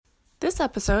This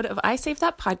episode of I Save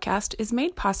That Podcast is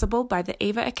made possible by the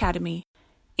AVA Academy.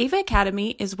 AVA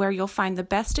Academy is where you'll find the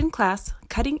best-in-class,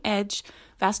 cutting-edge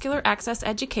vascular access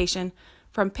education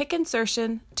from PICC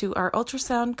insertion to our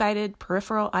ultrasound-guided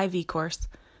peripheral IV course.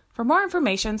 For more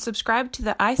information, subscribe to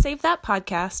the I Save That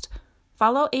Podcast,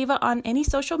 follow AVA on any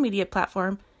social media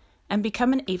platform, and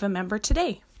become an AVA member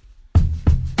today.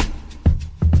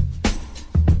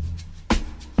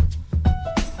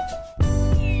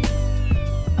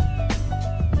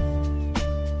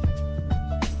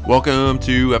 Welcome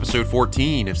to episode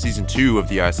 14 of season 2 of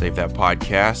the I Save That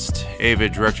podcast. AVA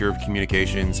Director of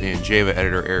Communications and JAVA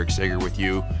Editor Eric Sager with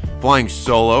you, flying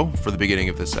solo for the beginning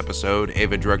of this episode.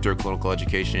 AVA Director of Clinical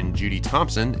Education Judy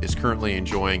Thompson is currently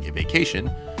enjoying a vacation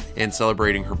and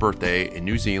celebrating her birthday in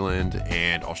New Zealand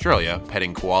and Australia,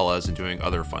 petting koalas and doing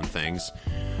other fun things.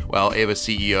 While AVA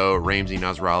CEO Ramsey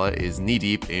Nasrallah is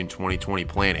knee-deep in 2020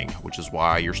 planning, which is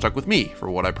why you're stuck with me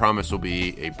for what I promise will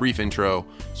be a brief intro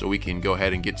so we can go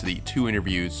ahead and get to the 2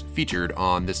 interviews featured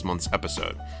on this month's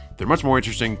episode. They're much more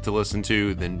interesting to listen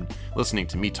to than listening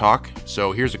to me talk,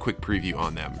 so here's a quick preview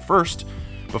on them. First,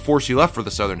 before she left for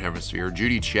the Southern Hemisphere,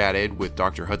 Judy chatted with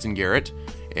Dr. Hudson Garrett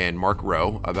and Mark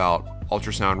Rowe about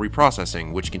ultrasound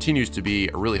reprocessing, which continues to be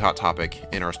a really hot topic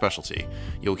in our specialty.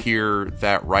 You'll hear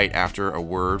that right after a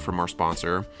word from our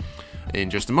sponsor in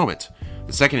just a moment.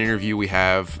 The second interview we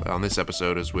have on this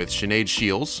episode is with Sinead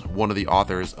Shields, one of the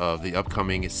authors of the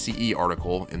upcoming CE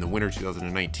article in the winter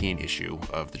 2019 issue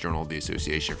of the Journal of the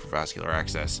Association for Vascular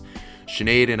Access.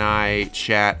 Sinead and I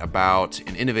chat about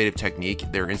an innovative technique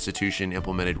their institution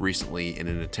implemented recently in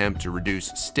an attempt to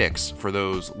reduce sticks for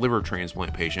those liver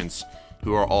transplant patients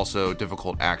who are also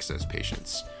difficult access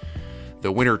patients.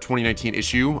 The winter 2019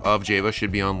 issue of JAVA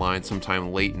should be online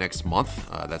sometime late next month.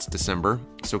 That's December.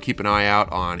 So keep an eye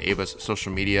out on AVA's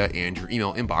social media and your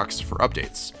email inbox for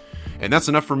updates. And that's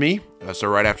enough for me. So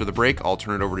right after the break, I'll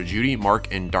turn it over to Judy, Mark,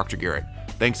 and Dr. Garrett.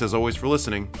 Thanks as always for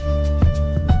listening.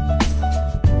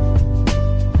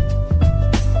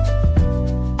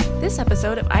 This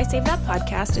episode of I Save That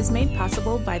Podcast is made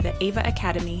possible by the AVA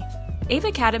Academy. AVA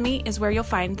Academy is where you'll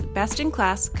find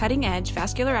best-in-class, cutting-edge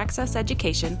vascular access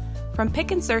education from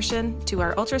PICC insertion to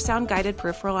our ultrasound-guided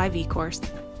peripheral IV course.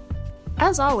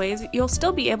 As always, you'll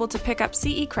still be able to pick up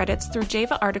CE credits through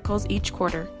JAVA articles each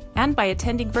quarter and by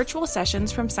attending virtual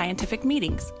sessions from scientific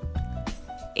meetings.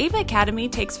 AVA Academy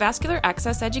takes vascular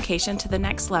access education to the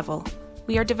next level.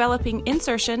 We are developing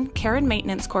insertion, care and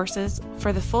maintenance courses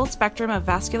for the full spectrum of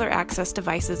vascular access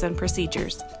devices and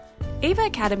procedures. AVA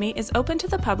Academy is open to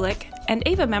the public, and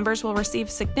AVA members will receive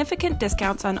significant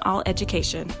discounts on all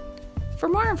education. For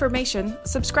more information,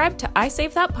 subscribe to I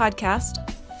Save That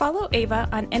Podcast, follow AVA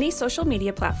on any social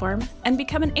media platform, and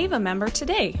become an AVA member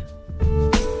today.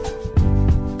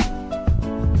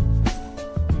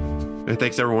 And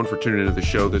thanks everyone for tuning into the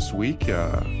show this week.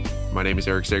 My name is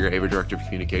Eric Sager, AVA Director of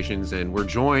Communications, and we're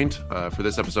joined for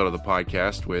this episode of the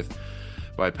podcast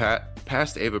by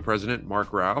past AVA President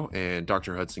Mark Rowe and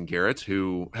Dr. Hudson Garrett,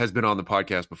 who has been on the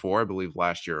podcast before. I believe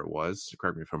last year it was.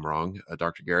 Correct me if I'm wrong,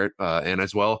 Dr. Garrett. And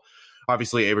as well,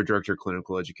 obviously, AVA Director of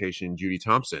Clinical Education, Judy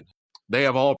Thompson. They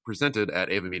have all presented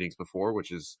at AVA meetings before,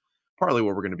 which is partly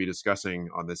what we're going to be discussing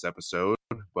on this episode.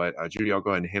 But Judy, I'll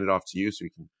go ahead and hand it off to you so we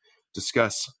can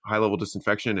discuss high-level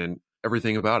disinfection and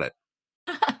everything about it.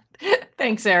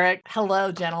 Thanks, Eric.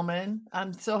 Hello, gentlemen.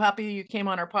 I'm so happy you came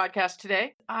on our podcast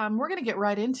today. We're going to get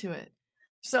right into it.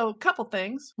 So a couple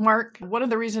things. Mark, one of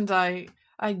the reasons I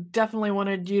definitely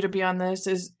wanted you to be on this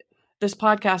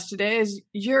podcast today is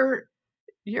you're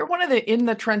one of the in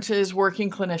the trenches working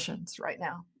clinicians right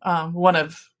now, one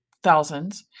of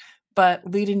thousands, but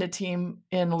leading a team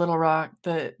in Little Rock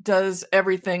that does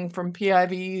everything from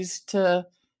PIVs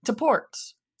to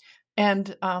ports.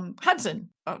 And Hudson,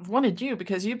 I wanted you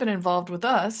because you've been involved with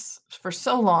us for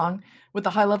so long with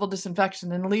the high-level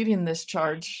disinfection and leading this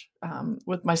charge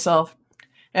with myself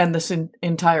and this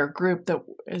entire group that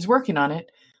is working on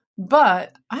it.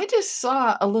 But I just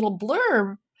saw a little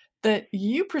blurb that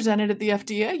you presented at the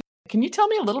FDA. Can you tell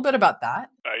me a little bit about that?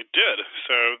 I did.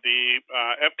 So the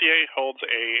FDA holds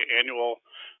a annual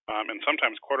and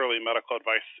sometimes quarterly medical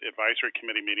advisory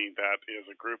committee meeting that is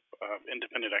a group of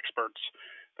independent experts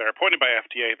that are appointed by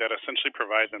FDA that essentially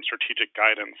provide them strategic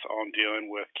guidance on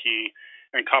dealing with key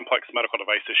and complex medical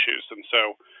device issues. And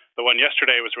so the one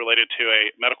yesterday was related to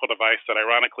a medical device that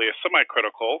ironically is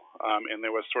semi-critical, and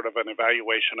there was sort of an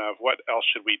evaluation of what else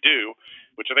should we do,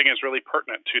 which I think is really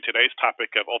pertinent to today's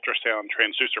topic of ultrasound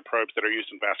transducer probes that are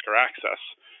used in vascular access.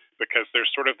 because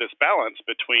there's sort of this balance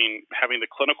between having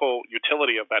the clinical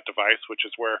utility of that device, which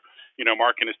is where,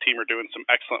 Mark and his team are doing some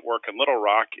excellent work in Little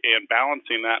Rock, and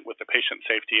balancing that with the patient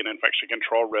safety and infection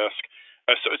control risk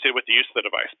associated with the use of the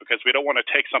device, because we don't want to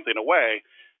take something away,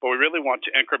 but we really want to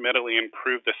incrementally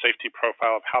improve the safety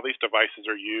profile of how these devices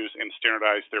are used and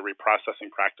standardize their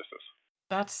reprocessing practices.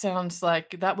 That sounds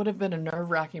like that would have been a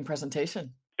nerve-wracking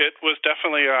presentation. It was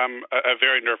definitely a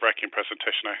very nerve-wracking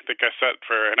presentation. I think I sat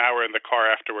for an hour in the car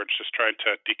afterwards just trying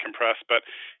to decompress. But,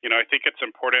 I think it's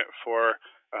important for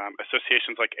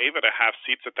associations like AVA to have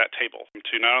seats at that table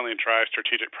to not only drive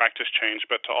strategic practice change,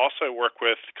 but to also work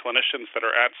with clinicians that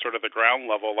are at sort of the ground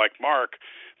level, like Mark,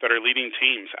 that are leading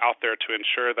teams out there to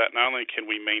ensure that not only can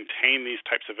we maintain these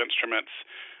types of instruments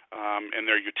and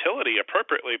their utility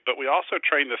appropriately, but we also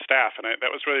train the staff. And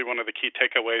that was really one of the key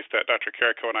takeaways that Dr.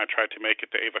 Carrico and I tried to make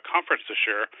at the AVA conference this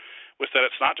year, was that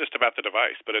it's not just about the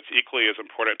device, but it's equally as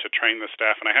important to train the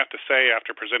staff. And I have to say,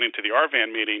 after presenting to the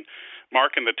RVAN meeting,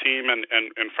 Mark and the team and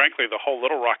frankly the whole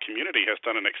Little Rock community has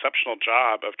done an exceptional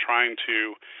job of trying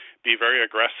to be very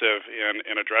aggressive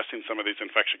in addressing some of these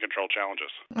infection control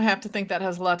challenges. I have to think that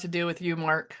has a lot to do with you,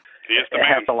 Mark. He is the man.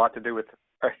 man. It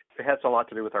has a lot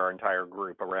to do with our entire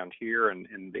group around here and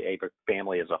the AVA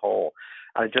family as a whole.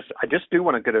 I just do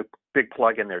want to get a big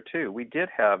plug in there too. We did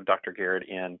have Dr. Garrett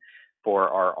in for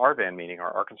our RVAN meeting,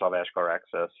 our Arkansas Vascular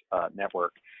Access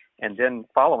Network, and then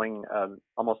following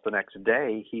almost the next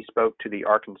day, he spoke to the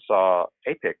Arkansas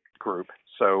APIC group.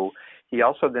 So he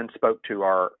also then spoke to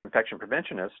our infection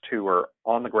preventionists who were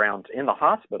on the grounds in the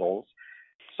hospitals.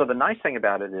 So the nice thing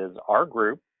about it is our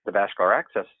group, the Vascular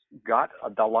Access, got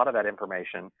a lot of that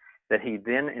information that he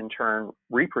then in turn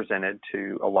represented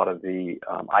to a lot of the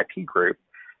IP group.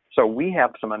 So we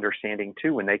have some understanding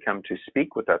too when they come to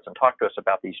speak with us and talk to us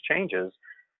about these changes.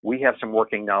 We have some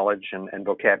working knowledge and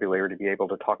vocabulary to be able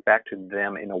to talk back to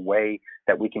them in a way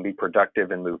that we can be productive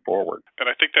and move forward. And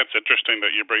I think that's interesting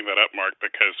that you bring that up, Mark,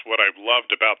 because what I've loved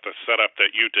about the setup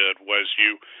that you did was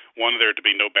you wanted there to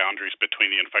be no boundaries between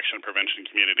the infection prevention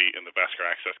community and the vascular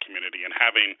access community, and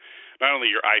having not only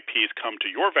your IPs come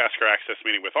to your vascular access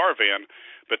meeting with RVAN,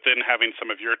 but then having some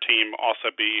of your team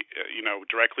also be,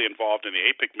 directly involved in the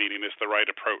APIC meeting is the right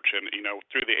approach. And,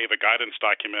 through the AVA guidance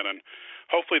document and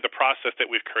hopefully the process that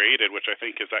we've created, which I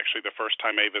think is actually the first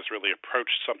time AVA's really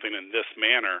approached something in this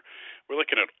manner, we're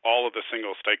looking at all of the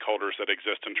single stakeholders that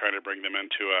exist and trying to bring them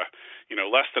into a,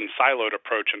 less than siloed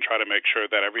approach and try to make sure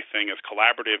that everything is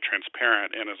collaborative,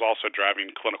 transparent, and is also driving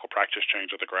clinical practice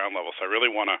change at the ground level. So I really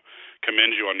want to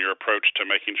commend you on your approach to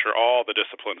making sure all the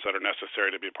disciplines that are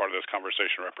necessary to be a part of this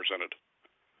conversation are represented.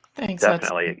 Thanks.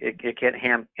 Definitely. It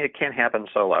can't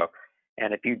happen solo.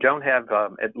 And if you don't have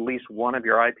at least one of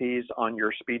your IPs on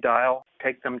your speed dial,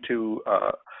 take them to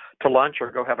lunch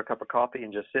or go have a cup of coffee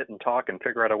and just sit and talk and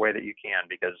figure out a way that you can,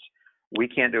 because we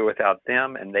can't do it without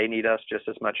them and they need us just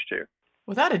as much too.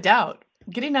 Without a doubt.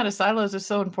 Getting out of silos is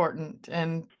so important,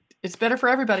 and it's better for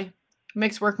everybody. It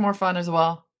makes work more fun as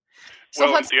well. So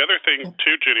well, the other thing,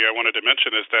 too, Judy, I wanted to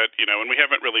mention is that, and we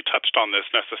haven't really touched on this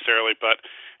necessarily, but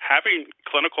having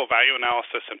clinical value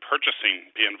analysis and purchasing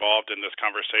be involved in this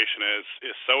conversation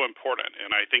is so important.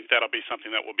 And I think that'll be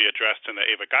something that will be addressed in the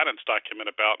AVA guidance document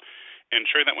about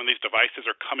ensuring that when these devices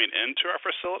are coming into our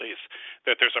facilities,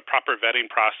 that there's a proper vetting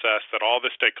process, that all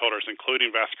the stakeholders,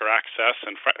 including vascular access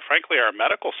and frankly our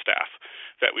medical staff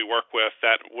that we work with,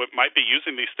 that might be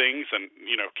using these things and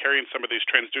carrying some of these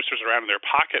transducers around in their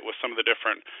pocket with some of the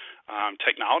different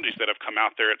technologies that have come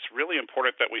out there. It's really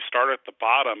important that we start at the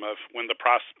bottom of when the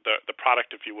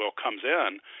product, if you will, comes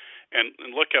in,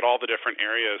 and look at all the different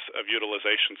areas of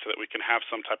utilization so that we can have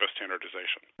some type of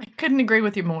standardization. I couldn't agree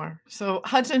with you more. So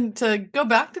Hudson, to go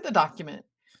back to the document.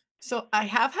 So I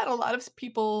have had a lot of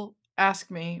people ask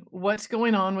me what's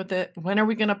going on with it. When are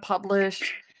we going to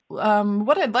publish?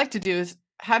 What I'd like to do is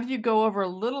have you go over a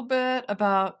little bit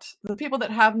about the people that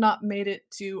have not made it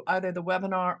to either the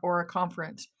webinar or a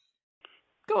conference.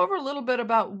 Go over a little bit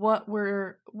about what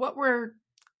we're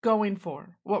going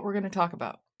for, what we're going to talk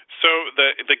about. So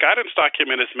the guidance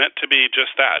document is meant to be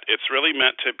just that. It's really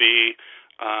meant to be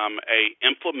a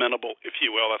implementable, if you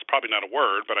will. That's probably not a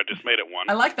word, but I just made it one.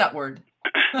 I like that word.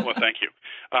 Well, thank you.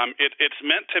 It's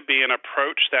meant to be an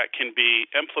approach that can be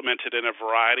implemented in a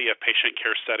variety of patient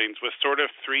care settings with sort of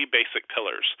three basic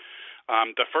pillars.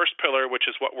 The first pillar, which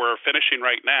is what we're finishing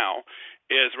right now,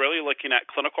 is really looking at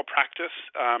clinical practice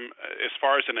as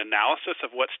far as an analysis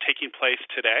of what's taking place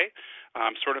today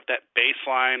sort of that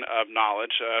baseline of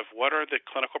knowledge of what are the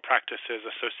clinical practices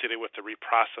associated with the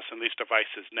reprocessing these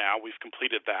devices now. We've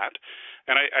completed that.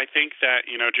 And I think that,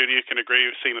 Judy, you can agree,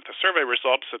 you've seen with the survey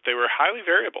results that they were highly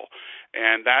variable.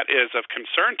 And that is of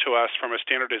concern to us from a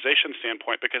standardization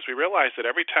standpoint, because we realize that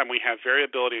every time we have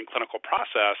variability in clinical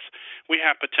process, we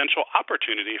have potential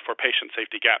opportunity for patient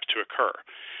safety gaps to occur.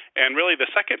 And really the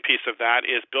second piece of that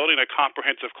is building a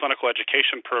comprehensive clinical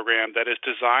education program that is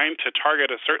designed to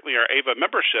target certainly our AVA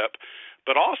membership,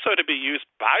 but also to be used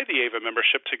by the AVA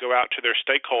membership to go out to their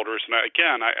stakeholders. And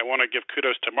again, I want to give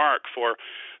kudos to Mark for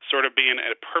sort of being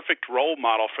a perfect role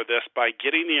model for this by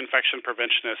getting the infection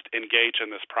preventionist engaged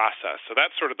in this process. So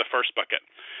that's sort of the first bucket.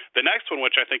 The next one,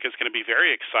 which I think is going to be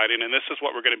very exciting, and this is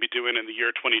what we're going to be doing in the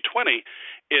year 2020,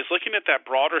 is looking at that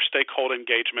broader stakeholder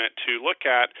engagement to look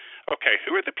at, okay,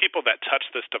 who are the people that touch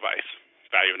this device?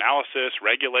 Value analysis,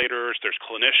 regulators, there's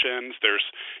clinicians, there's,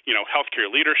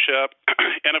 healthcare leadership,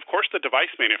 and of course the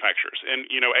device manufacturers. And,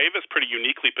 AVA is pretty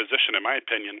uniquely positioned, in my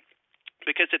opinion,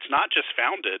 because it's not just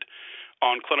founded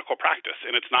on clinical practice,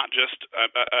 and it's not just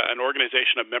an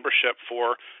organization of membership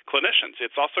for clinicians.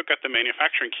 It's also got the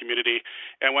manufacturing community,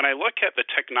 and when I look at the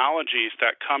technologies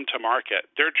that come to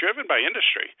market, they're driven by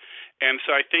industry. And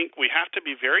so I think we have to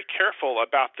be very careful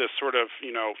about this sort of,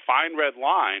 fine red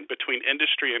line between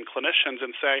industry and clinicians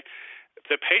and say,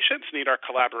 the patients need our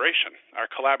collaboration. Our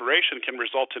collaboration can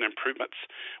result in improvements,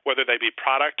 whether they be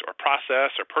product or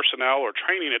process or personnel or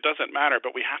training, it doesn't matter,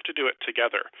 but we have to do it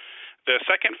together. The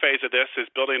second phase of this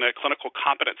is building a clinical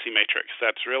competency matrix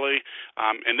that's really,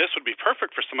 and this would be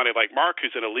perfect for somebody like Mark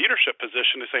who's in a leadership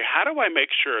position to say, how do I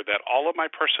make sure that all of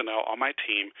my personnel on my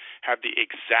team have the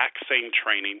exact same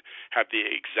training, have the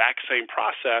exact same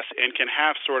process, and can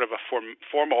have sort of a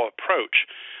formal approach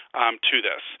to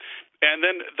this. And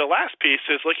then the last piece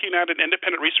is looking at an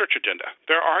independent research agenda.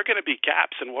 There are going to be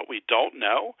gaps in what we don't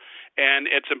know, and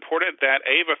it's important that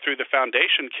AVA, through the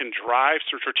foundation, can drive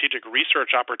strategic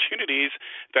research opportunities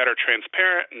that are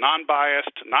transparent,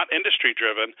 non-biased, not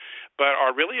industry-driven, but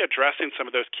are really addressing some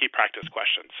of those key practice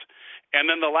questions. And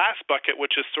then the last bucket,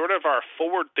 which is sort of our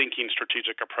forward-thinking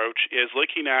strategic approach, is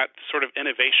looking at sort of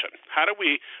innovation. How do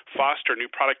we foster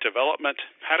new product development?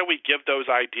 How do we give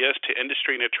those ideas to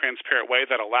industry in a transparent way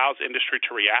that allows industry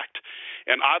to react?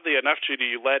 And oddly enough,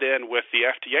 Judy, you led in with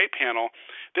the FDA panel.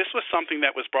 This was something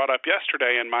that was brought up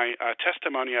yesterday in my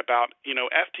testimony about,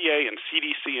 FDA and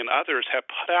CDC and others have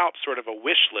put out sort of a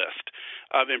wish list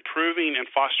of improving and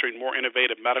fostering more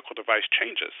innovative medical device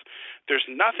changes. There's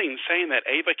nothing saying that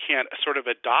AVA can't sort of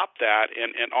adopt that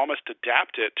and almost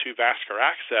adapt it to vascular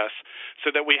access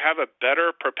so that we have a better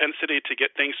propensity to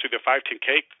get things through the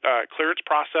 510K clearance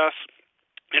process.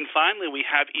 And finally, we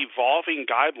have evolving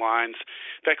guidelines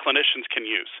that clinicians can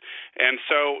use. And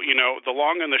so, the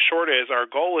long and the short is our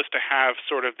goal is to have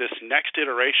sort of this next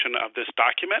iteration of this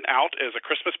document out as a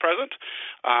Christmas present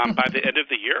by the end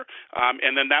of the year.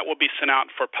 And then that will be sent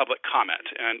out for public comment.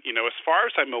 And, as far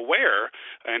as I'm aware,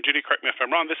 and Judy, correct me if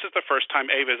I'm wrong, this is the first time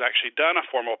AVA has actually done a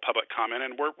formal public comment.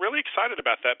 And we're really excited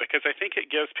about that because I think it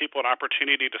gives people an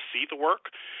opportunity to see the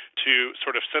work, to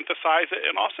sort of synthesize it,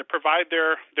 and also provide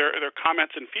their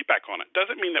comments and feedback on it.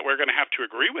 Doesn't mean that we're going to have to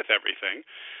agree with everything,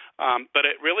 but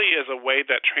it really is a way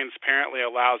that transparently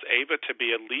allows AVA to be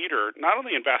a leader, not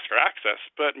only in vascular access,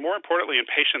 but more importantly in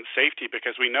patient safety,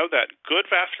 because we know that good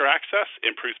vascular access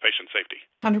improves patient safety.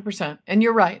 100%. And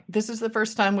you're right. This is the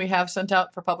first time we have sent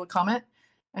out for public comment,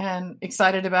 and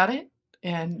excited about it,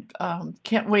 and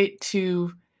can't wait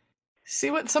to see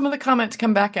what some of the comments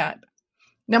come back at.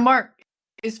 Now, Mark,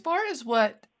 as far as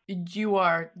what you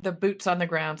are, the boots on the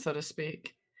ground, so to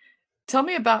speak, tell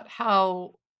me about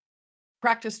how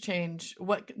practice change,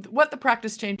 what the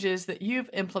practice change is that you've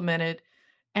implemented,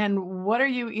 and what are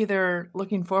you either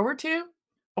looking forward to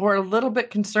or a little bit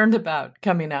concerned about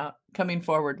coming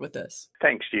forward with this?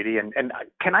 Thanks, Judy. And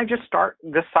can I just start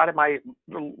this side of my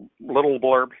little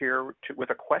blurb here with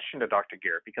a question to Dr.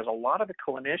 Garrett, because a lot of the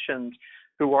clinicians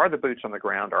who are the boots on the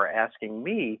ground are asking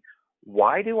me,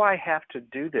 why do I have to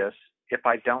do this if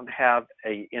I don't have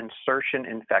a insertion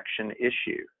infection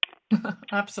issue?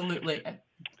 Absolutely.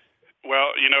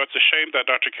 Well, it's a shame that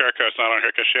Dr. Carrico is not on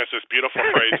here because she has this beautiful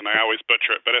phrase, and I always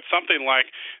butcher it. But it's something like,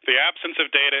 the absence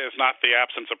of data is not the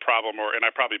absence of problem, and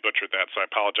I probably butchered that, so I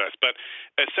apologize. But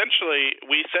essentially,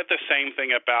 we said the same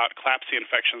thing about CLABSI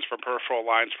infections from peripheral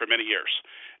lines for many years.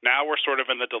 Now we're sort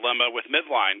of in the dilemma with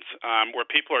midlines, where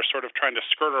people are sort of trying to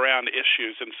skirt around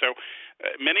issues. And so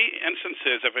many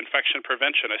instances of infection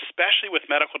prevention, especially with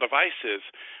medical devices,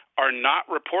 are not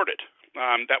reported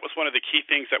that was one of the key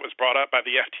things that was brought up by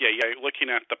the FDA,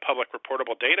 looking at the public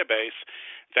reportable database,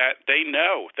 that they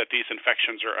know that these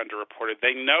infections are underreported.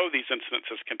 They know these incidents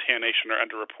of contamination are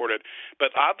underreported.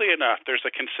 But oddly enough, there's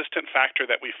a consistent factor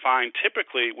that we find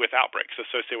typically with outbreaks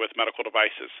associated with medical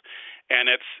devices. And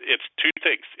it's two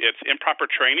things. It's improper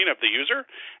training of the user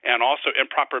and also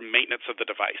improper maintenance of the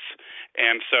device.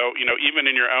 And so,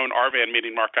 even in your own RVAN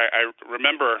meeting, Mark, I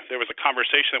remember there was a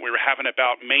conversation that we were having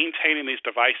about maintaining these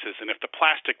devices and if the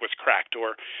plastic was cracked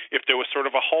or if there was sort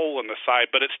of a hole in the side,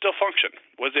 but it still functioned.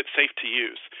 Was it safe to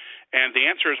use? And the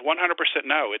answer is 100%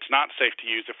 no, it's not safe to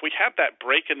use. If we have that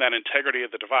break in that integrity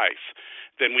of the device,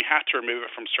 then we have to remove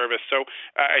it from service. So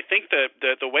I think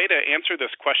the way to answer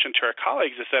this question to our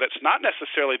colleagues is that it's not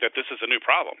necessarily that this is a new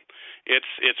problem.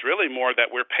 It's really more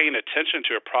that we're paying attention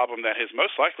to a problem that has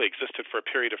most likely existed for a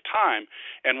period of time.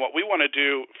 And what we want to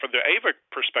do for the AVA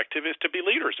perspective is to be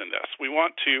leaders in this. We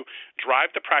want to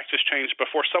drive the practice change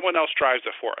before someone else drives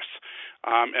it for us.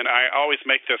 And I always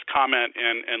make this comment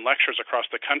in lectures across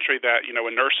the country that,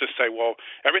 when nurses say, well,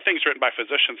 everything's written by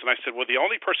physicians, and I said, well, the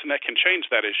only person that can change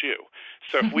that is you.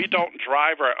 So if we don't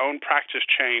drive our own practice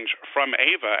change from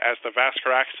AVA as the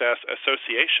Vascular Access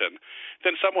Association,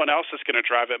 then someone else is going to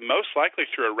drive it, most likely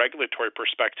through a regulatory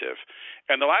perspective.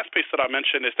 And the last piece that I'll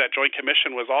mention is that Joint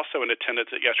Commission was also in attendance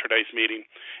at yesterday's meeting,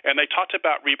 and they talked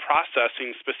about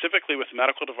reprocessing, specifically with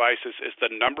medical devices, is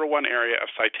the number one area of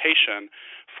citation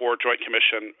for Joint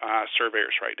Commission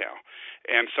surveyors right now.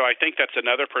 And so I think that's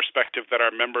another perspective that our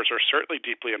members are certainly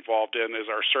deeply involved in is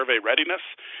our survey readiness.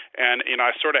 And,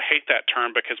 I sort of hate that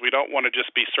term because we don't want to just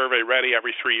be survey ready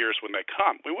every 3 years when they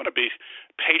come. We want to be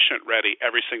patient ready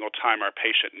every single time our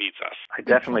patient needs us. I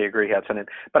definitely agree, Hudson.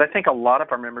 But I think a lot of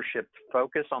our membership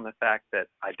focus on the fact that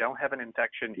I don't have an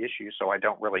infection issue, so I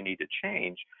don't really need to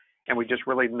change. And we just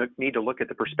really need to look at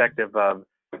the perspective of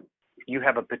you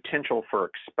have a potential for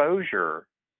exposure.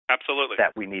 Absolutely.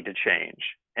 That we need to change.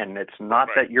 And it's not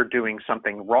right. that you're doing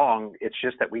something wrong. It's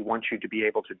just that we want you to be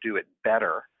able to do it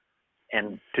better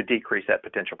and to decrease that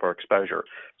potential for exposure.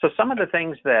 So some of the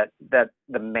things that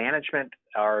the management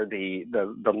or the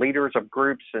leaders of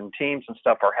groups and teams and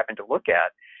stuff are having to look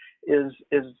at is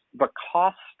the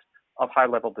cost of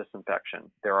high-level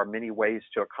disinfection. There are many ways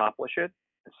to accomplish it.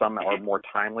 Some are more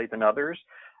timely than others.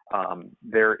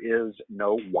 There is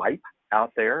no wipe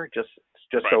out there. Just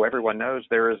right. So everyone knows,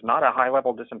 there is not a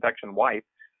high-level disinfection wipe.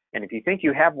 And if you think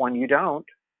you have one, you don't,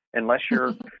 unless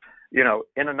you're,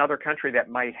 in another country that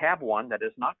might have one that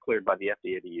is not cleared by the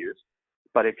FDA to use.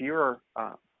 But if you're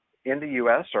in the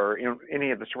U.S. or in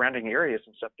any of the surrounding areas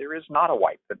and stuff, there is not a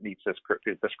wipe that meets this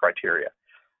criteria.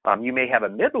 You may have a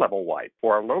mid-level wipe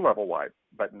or a low-level wipe,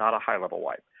 but not a high-level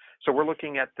wipe. So we're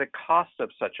looking at the cost of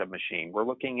such a machine. We're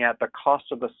looking at the cost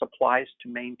of the supplies to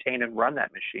maintain and run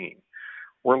that machine.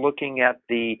 We're looking at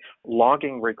the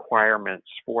logging requirements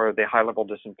for the high-level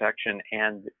disinfection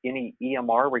and any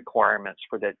EMR requirements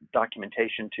for that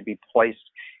documentation to be placed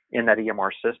in that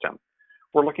EMR system.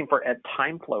 We're looking for at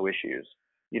time flow issues.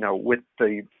 With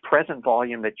the present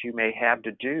volume that you may have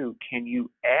to do, can you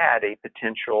add a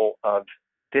potential of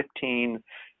 15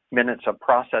 minutes of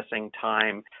processing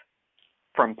time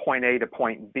from point A to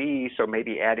point B, so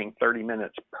maybe adding 30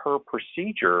 minutes per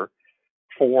procedure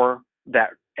for that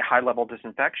high-level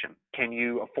disinfection? Can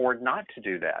you afford not to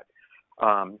do that?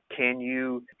 Can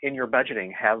you, in your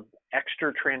budgeting, have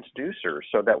extra transducers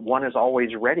so that one is always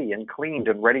ready and cleaned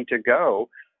and ready to go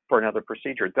for another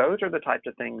procedure? Those are the types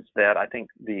of things that I think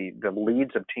the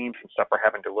leads of teams and stuff are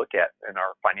having to look at in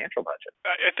our financial budget.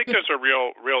 I think those are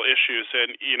real issues.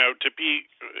 And, to be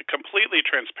completely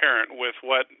transparent with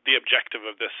what the objective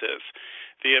of this is,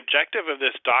 the objective of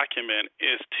this document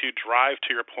is to drive,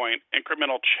 to your point,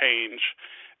 incremental change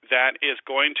that is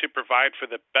going to provide for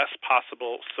the best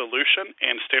possible solution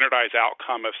and standardized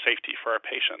outcome of safety for our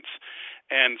patients.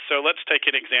 And so let's take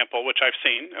an example, which I've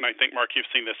seen, and I think, Mark, you've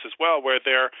seen this as well, where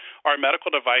there are medical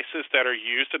devices that are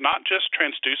used, and not just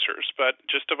transducers, but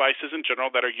just devices in general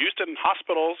that are used in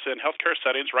hospitals and healthcare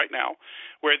settings right now,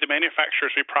 where the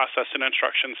manufacturers reprocess an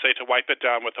instruction, say, to wipe it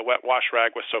down with a wet wash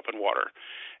rag with soap and water.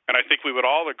 And I think we would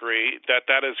all agree that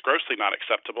that is grossly not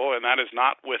acceptable, and that is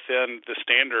not within the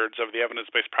standards of the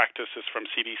evidence-based practices from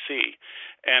CDC.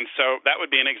 And so that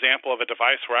would be an example of a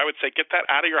device where I would say get that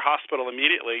out of your hospital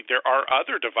immediately. There are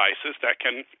other devices that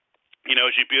can,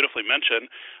 as you beautifully mentioned,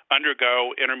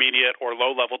 undergo intermediate or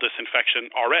low-level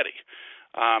disinfection already.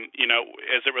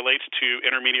 As it relates to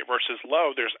intermediate versus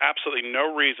low, there's absolutely no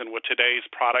reason with today's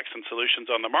products and solutions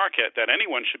on the market that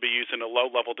anyone should be using a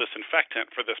low-level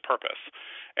disinfectant for this purpose.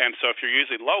 And so if you're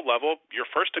using low-level, your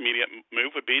first immediate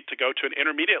move would be to go to an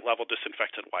intermediate-level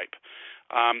disinfectant wipe.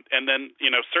 And then,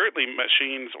 certainly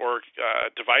machines or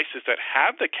devices that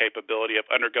have the capability of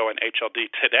undergoing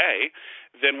HLD today,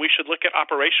 then we should look at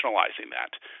operationalizing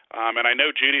that. And I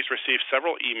know Judy's received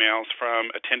several emails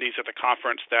from attendees at the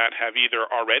conference that have either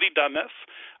already done this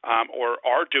or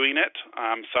are doing it,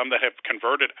 some that have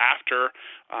converted after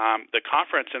the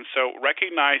conference. And so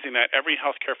recognizing that every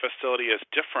healthcare facility is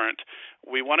different,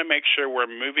 we want to make sure we're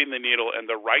moving the needle in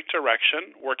the right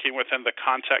direction, working within the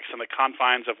context and the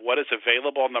confines of what is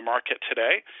available in the market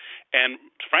today, and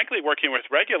frankly working with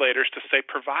regulators to say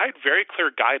provide very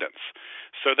clear guidance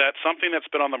so that something that's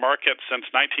been on the market since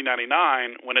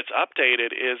 1999, when it's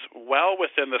updated, is well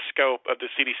within the scope of the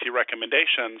CDC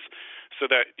recommendations, so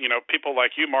that people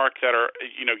like you, Mark, that are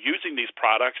using these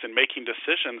products and making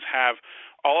decisions have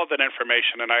all of that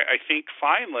information. And I think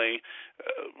finally,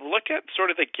 look at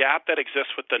sort of the gap that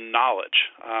exists with the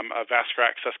knowledge of vascular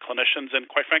access clinicians and,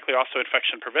 quite frankly, also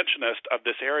infection preventionists of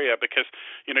this area, because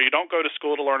you don't go to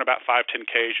school to learn about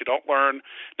 510Ks. You don't learn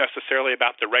necessarily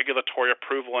about the regulatory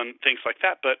approval and things like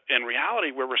that. But in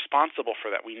reality, we're responsible for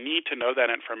that. We need to know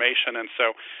that information. And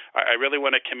so I really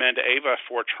want to commend AVA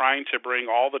for trying to bring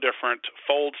all the different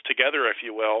folds together, if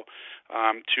you will,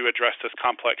 to address this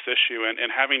complex issue, and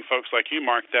having folks like you,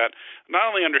 Mark, that not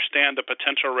only understand the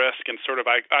potential risk and sort of,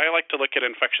 I like to look at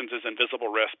infections as invisible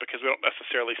risk because we don't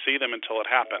necessarily see them until it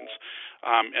happens,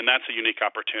 and that's a unique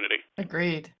opportunity.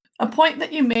 Agreed. A point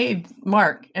that you made,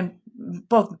 Mark, and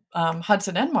both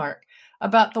Hudson and Mark,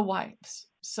 about the wipes.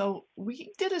 So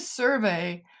we did a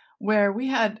survey where we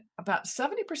had about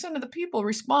 70% of the people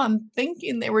respond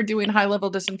thinking they were doing high-level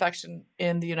disinfection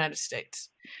in the United States.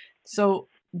 So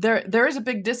there is a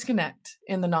big disconnect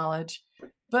in the knowledge.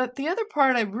 But the other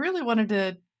part I really wanted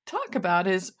to talk about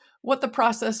is what the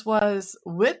process was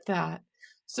with that.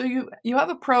 So you have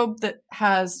a probe that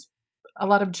has a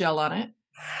lot of gel on it,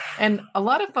 and a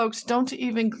lot of folks don't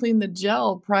even clean the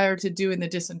gel prior to doing the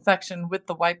disinfection with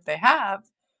the wipe they have.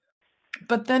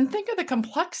 But then think of the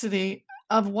complexity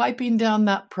of wiping down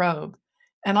that probe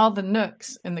and all the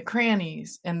nooks and the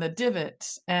crannies and the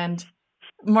divots, and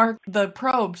Mark, the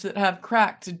probes that have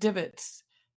cracked divots,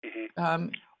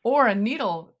 or a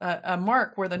needle, a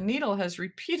mark where the needle has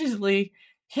repeatedly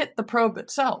hit the probe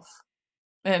itself,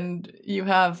 and you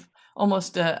have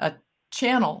almost a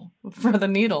channel for the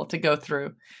needle to go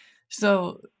through.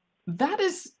 So that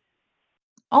is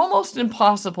almost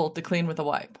impossible to clean with a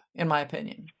wipe, in my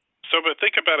opinion. So, but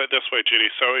think about it this way, Judy.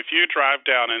 So if you drive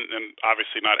down, and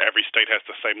obviously not every state has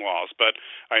the same laws, but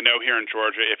I know here in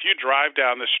Georgia, if you drive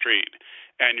down the street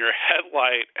and your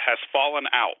headlight has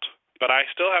fallen out, but I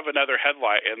still have another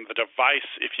headlight and the device,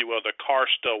 if you will, the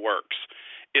car still works,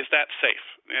 is that safe?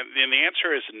 And the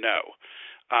answer is no.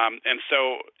 And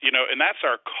so, and that's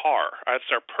our car. That's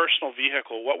our personal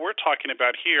vehicle. What we're talking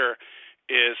about here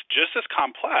is just as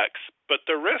complex, but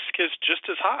the risk is just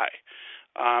as high.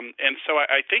 And so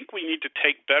I think we need to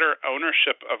take better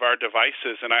ownership of our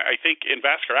devices. And I think in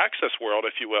vascular access world,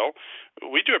 if you will,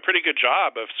 we do a pretty good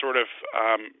job of sort of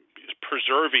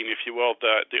preserving, if you will,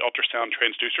 the ultrasound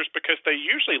transducers because they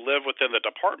usually live within the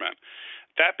department.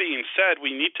 That being said,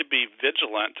 we need to be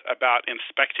vigilant about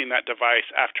inspecting that device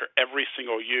after every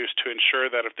single use to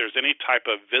ensure that if there's any type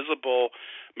of visible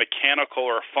mechanical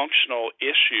or functional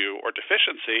issue or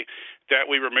deficiency,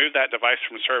 that we remove that device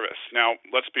from service. Now,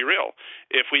 let's be real.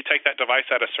 If we take that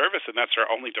device out of service and that's our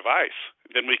only device,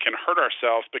 then we can hurt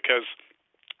ourselves because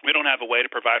we don't have a way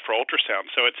to provide for ultrasound.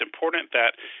 So it's important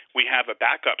that we have a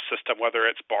backup system, whether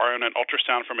it's borrowing an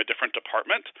ultrasound from a different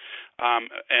department.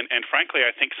 And frankly,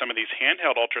 I think some of these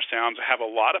handheld ultrasounds have a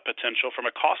lot of potential from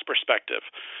a cost perspective.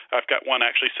 I've got one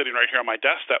actually sitting right here on my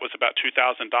desk that was about $2,000,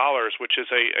 which is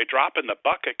a drop in the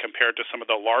bucket compared to some of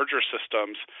the larger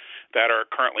systems that are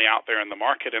currently out there in the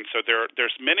market. And so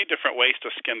there's many different ways to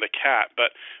skin the cat,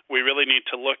 but we really need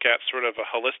to look at sort of a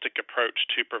holistic approach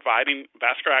to providing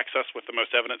vascular access with the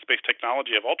most evidence-based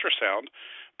technology of ultrasound,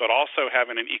 but also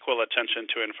having an equal attention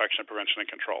to infection prevention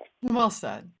and control. Well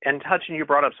said. And Hudson, you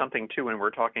brought up something too when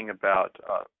we're talking about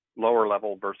lower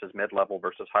level versus mid-level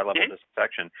versus high-level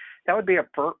disinfection. That would be a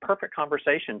perfect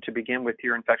conversation to begin with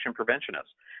your infection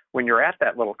preventionist. When you're at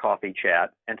that little coffee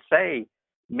chat and say,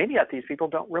 many of these people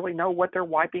don't really know what they're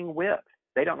wiping with.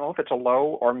 They don't know if it's a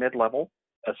low or mid-level,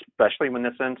 especially in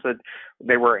the sense that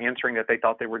they were answering that they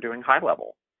thought they were doing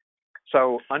high-level.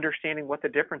 So understanding what the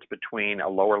difference between a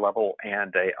lower level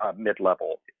and a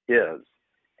mid-level is,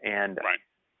 and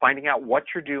finding out what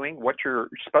you're doing, what you're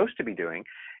supposed to be doing,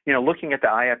 looking at the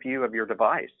IFU of your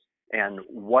device and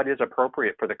what is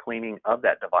appropriate for the cleaning of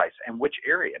that device and which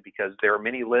area, because there are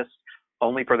many lists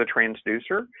only for the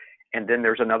transducer, and then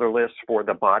there's another list for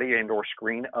the body and or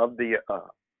screen of the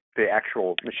the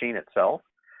actual machine itself.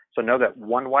 So know that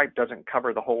one wipe doesn't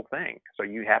cover the whole thing. So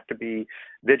you have to be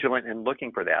vigilant in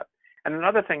looking for that. And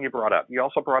another thing you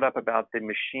also brought up about the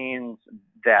machines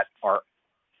that are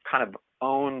kind of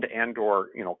owned and or,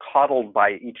 coddled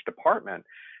by each department.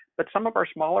 But some of our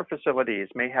smaller facilities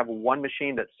may have one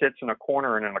machine that sits in a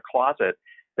corner and in a closet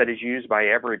that is used by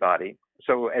everybody.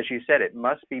 So as you said, it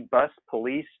must be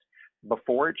policed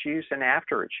before its use and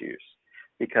after its use,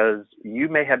 because you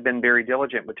may have been very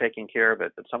diligent with taking care of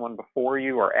it, but someone before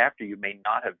you or after you may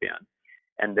not have been,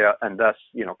 and thus,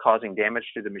 causing damage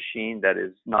to the machine that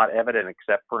is not evident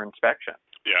except for inspection.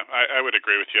 Yeah, I would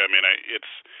agree with you. I mean,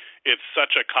 it's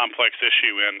such a complex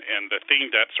issue, and the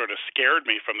thing that sort of scared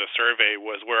me from the survey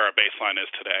was where our baseline is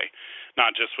today,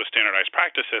 not just with standardized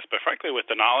practices, but frankly with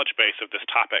the knowledge base of this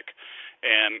topic.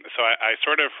 And so I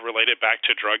sort of relate it back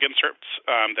to drug inserts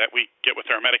that we get with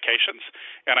our medications,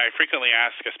 and I frequently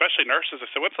ask, especially nurses, I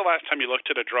say, when's the last time you looked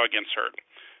at a drug insert?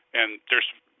 And there's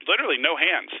literally no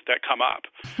hands that come up.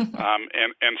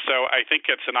 And so I think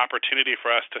it's an opportunity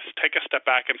for us to take a step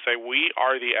back and say, we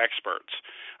are the experts.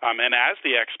 And as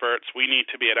the experts, we need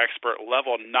to be at expert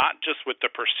level, not just with the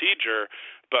procedure,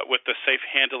 but with the safe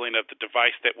handling of the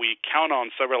device that we count on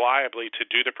so reliably to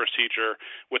do the procedure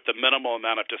with the minimal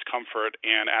amount of discomfort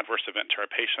and adverse event to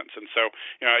our patients. And so,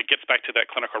 it gets back to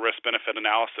that clinical risk-benefit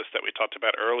analysis that we talked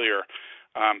about earlier.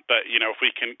 But, if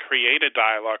we can create a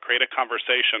dialogue, create a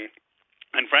conversation,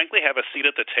 and frankly have a seat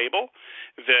at the table,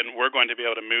 then we're going to be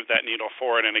able to move that needle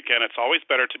forward. And again, it's always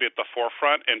better to be at the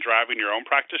forefront and driving your own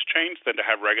practice change than to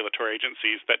have regulatory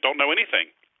agencies that don't know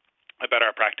anything about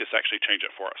our practice actually change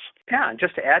it for us. Yeah, and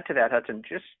just to add to that, Hudson,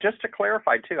 just to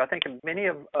clarify too, I think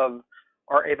many of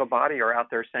our AVA body are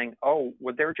out there saying, oh,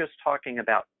 well, they're just talking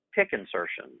about PICC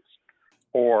insertions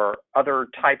or other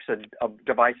types of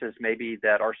devices maybe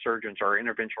that our surgeons or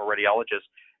interventional radiologists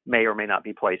may or may not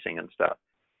be placing and stuff.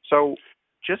 So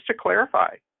just to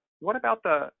clarify, what about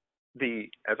the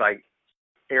as I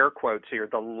air quotes here,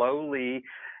 the lowly,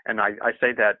 and I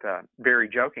say that very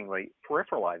jokingly,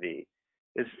 peripheral IV?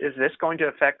 Is this going to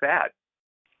affect that?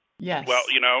 Yes. Well,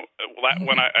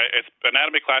 when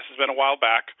anatomy class has been a while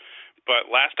back, but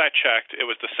last I checked, it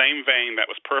was the same vein that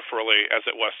was peripherally as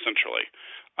it was centrally.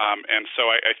 And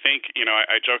so I think,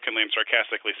 I jokingly and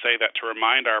sarcastically say that to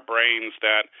remind our brains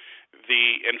that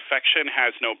the infection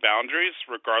has no boundaries,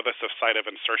 regardless of site of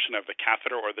insertion of the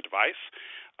catheter or the device.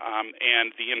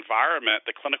 And the environment,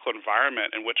 the clinical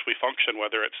environment in which we function,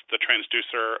 whether it's the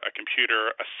transducer, a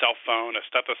computer, a cell phone, a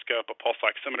stethoscope, a pulse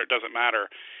oximeter, it doesn't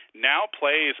matter, now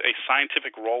plays a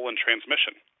scientific role in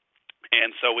transmission.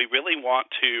 And so we really want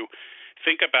to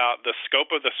think about the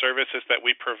scope of the services that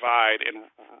we provide and,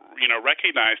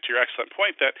 recognize, to your excellent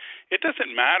point, that it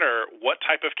doesn't matter what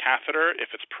type of catheter,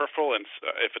 if it's peripheral, and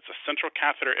if it's a central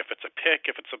catheter, if it's a PICC,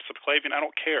 if it's a subclavian, I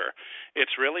don't care.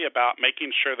 It's really about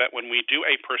making sure that when we do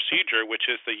a procedure, which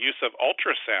is the use of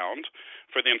ultrasound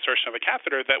for the insertion of a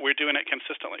catheter, that we're doing it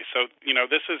consistently. So,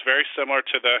 this is very similar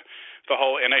to the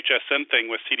whole NHSN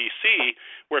thing with CDC,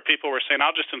 where people were saying,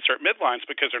 I'll just insert midlines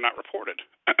because they're not reported.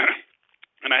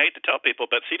 And I hate to tell people,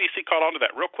 but CDC caught on to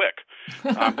that real quick.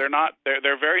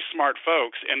 They're very smart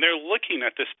folks, and they're looking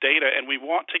at this data, and we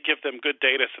want to give them good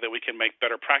data so that we can make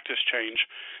better practice change.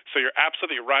 So you're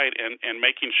absolutely right in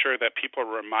making sure that people are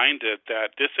reminded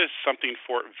that this is something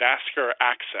for vascular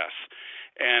access.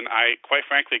 And I, quite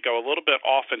frankly, go a little bit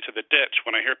off into the ditch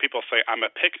when I hear people say, I'm a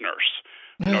PICC nurse.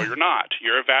 No, you're not.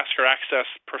 You're a vascular access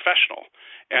professional.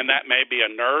 And that may be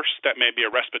a nurse, that may be a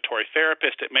respiratory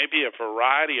therapist, it may be a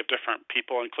variety of different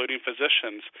people, including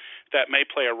physicians, that may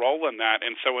play a role in that.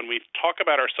 And so when we talk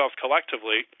about ourselves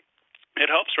collectively,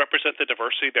 it helps represent the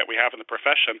diversity that we have in the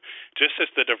profession, just as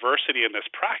the diversity in this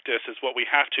practice is what we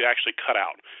have to actually cut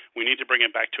out. We need to bring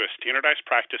it back to a standardized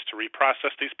practice to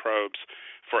reprocess these probes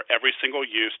for every single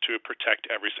use to protect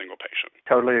every single patient.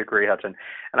 Totally agree, Hudson.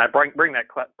 And I bring that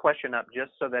question up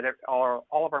just so that all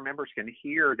of our members can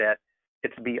hear that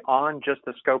it's beyond just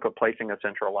the scope of placing a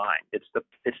central line. It's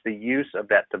the use of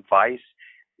that device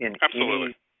in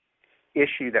Absolutely. any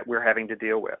issue that we're having to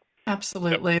deal with.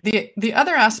 Absolutely. The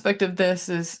other aspect of this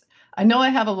is, I know I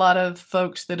have a lot of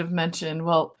folks that have mentioned,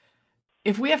 well,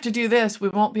 if we have to do this, we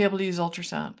won't be able to use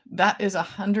ultrasound. That is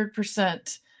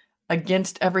 100%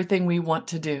 against everything we want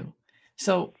to do.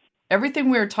 So everything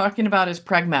we're talking about is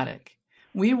pragmatic.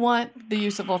 We want the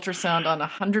use of ultrasound on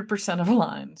 100% of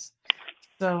lines.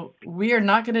 So we are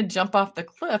not going to jump off the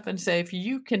cliff and say, if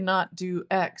you cannot do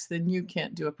X, then you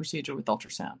can't do a procedure with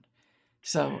ultrasound.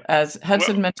 So as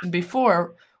Hudson mentioned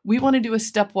before, we want to do a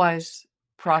stepwise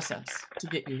process to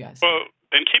get you guys. Well,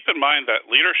 And keep in mind that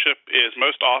leadership is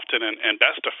most often and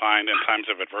best defined in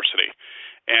times of adversity.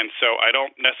 And so I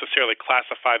don't necessarily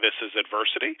classify this as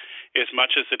adversity as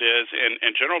much as it is,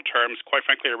 in general terms, quite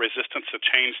frankly, a resistance to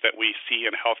change that we see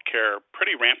in healthcare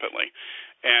pretty rampantly.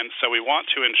 And so we want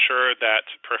to ensure that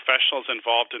professionals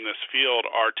involved in this field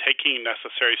are taking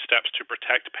necessary steps to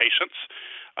protect patients,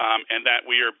 and that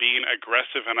we are being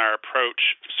aggressive in our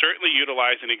approach, certainly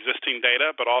utilizing existing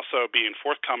data, but also being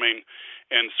forthcoming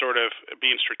and sort of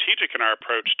being strategic in our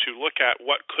approach to look at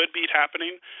what could be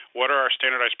happening, what are our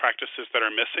standardized practices that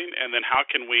are missing, and then how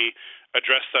can we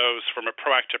address those from a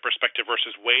proactive perspective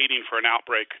versus waiting for an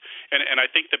outbreak. And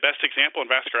I think the best example in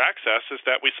vascular access is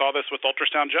that we saw this with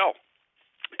ultrasound gel.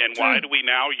 And why do we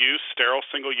now use sterile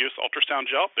single-use ultrasound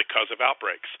gel? Because of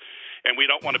outbreaks. And we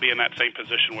don't want to be in that same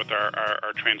position with our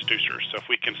transducers. So if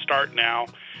we can start now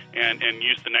and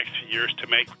use the next few years to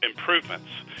make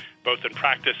improvements, both in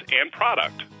practice and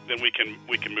product, then we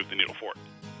can move the needle forward.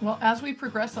 Well, as we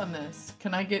progress on this,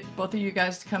 can I get both of you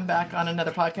guys to come back on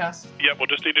another podcast? Yeah, we'll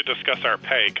just need to discuss our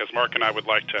pay, because Mark and I would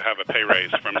like to have a pay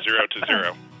raise from 0 to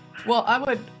 0. Well, I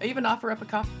would even offer up a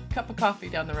cup of coffee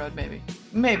down the road, maybe.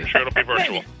 Maybe. I'm sure it'll be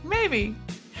virtual. Maybe.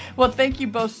 Well, thank you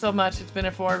both so much. It's been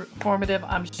informative.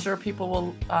 I'm sure people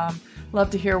will love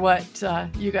to hear what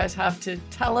you guys have to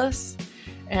tell us.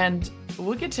 And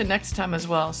we'll get to next time as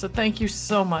well. So thank you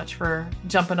so much for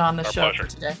jumping on the show pleasure. for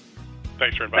today.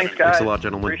 Thanks for inviting me. Guys. Thanks a lot,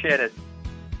 gentlemen. Appreciate it.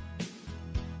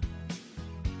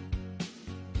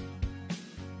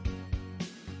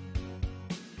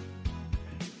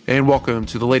 And welcome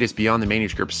to the latest Beyond the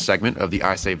Manuscripts segment of the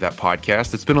I Save That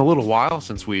podcast. It's been a little while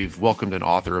since we've welcomed an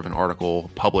author of an article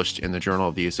published in the Journal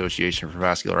of the Association for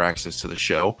Vascular Access to the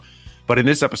show. But in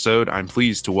this episode, I'm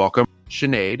pleased to welcome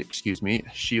Sinead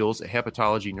Shields, a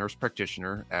hepatology nurse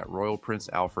practitioner at Royal Prince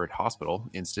Alfred Hospital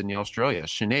in Sydney, Australia.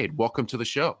 Sinead, welcome to the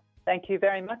show. Thank you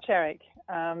very much, Eric.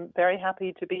 Very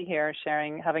happy to be here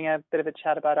having a bit of a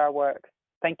chat about our work.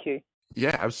 Thank you.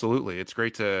 Yeah, absolutely. It's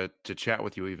great to chat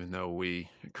with you, even though we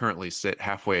currently sit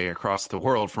halfway across the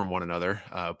world from one another.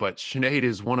 But Sinead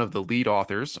is one of the lead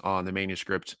authors on the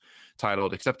manuscript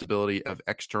titled Acceptability of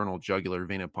External Jugular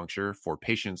Venipuncture for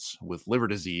Patients with Liver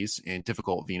Disease and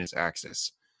Difficult Venous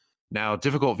Access. Now,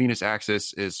 difficult venous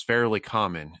access is fairly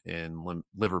common in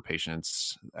liver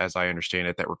patients, as I understand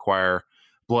it, that require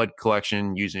blood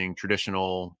collection using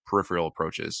traditional peripheral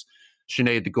approaches.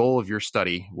 Sinead, the goal of your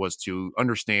study was to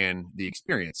understand the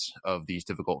experience of these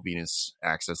difficult venous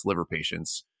access liver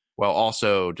patients, while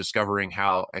also discovering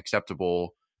how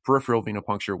acceptable peripheral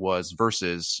venipuncture was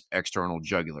versus external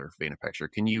jugular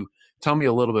venipuncture. Can you tell me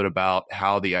a little bit about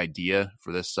how the idea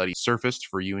for this study surfaced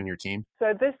for you and your team?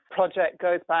 So this project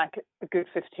goes back a good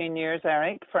 15 years,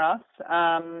 Eric, for us.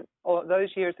 All those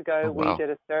years ago, we did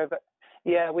a survey.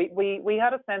 Yeah, we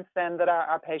had a sense then that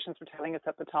our patients were telling us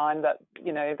at the time that,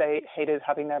 they hated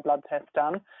having their blood test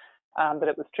done, that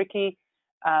it was tricky,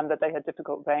 that they had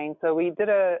difficult veins. So we did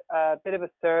a bit of a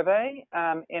survey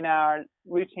in our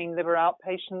routine liver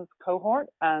outpatients cohort,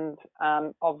 and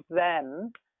of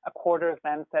them, a quarter of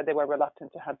them said they were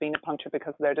reluctant to have venipuncture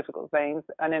because of their difficult veins.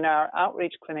 And in our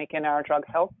outreach clinic in our drug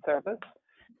health service,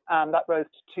 that rose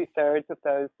to 2/3 of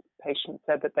those patients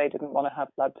said that they didn't want to have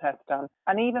blood tests done.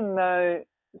 And even though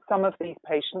some of these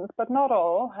patients, but not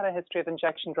all, had a history of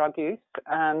injection drug use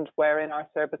and were in our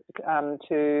service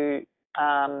to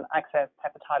access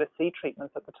hepatitis C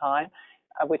treatments at the time,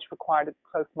 which required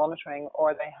close monitoring,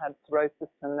 or they had cirrhosis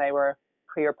and they were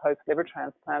pre or post liver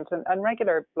transplant, and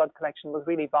regular blood collection was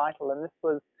really vital. And it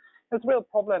was a real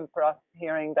problem for us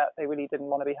hearing that they really didn't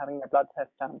want to be having their blood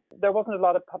tests done. There wasn't a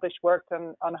lot of published work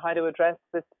on how to address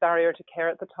this barrier to care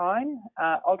at the time.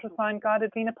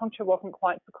 Ultrasound-guided venipuncture wasn't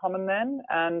quite so common then,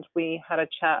 and we had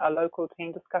a local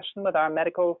team discussion with our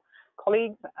medical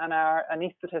colleagues and our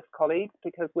anaesthetist colleagues,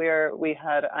 because we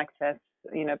had access,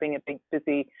 being a big,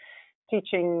 busy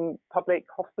teaching public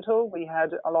hospital, we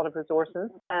had a lot of resources,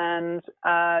 and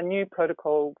a new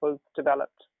protocol was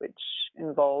developed, which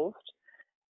involved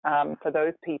for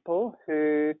those people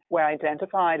who were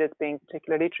identified as being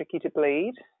particularly tricky to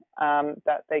bleed,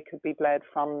 that they could be bled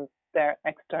from their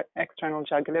external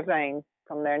jugular vein,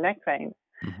 from their neck veins.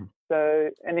 Mm-hmm. So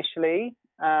initially,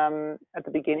 at the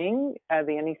beginning,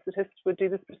 the anaesthetist would do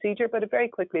this procedure, but it very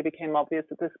quickly became obvious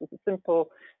that this was a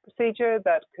simple procedure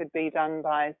that could be done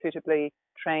by suitably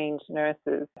trained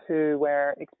nurses who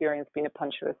were experienced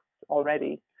venipuncturists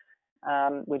already.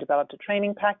 We developed a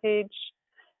training package.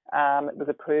 It was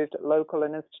approved at local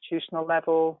and institutional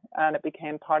level, and it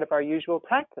became part of our usual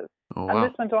practice. Oh, wow. And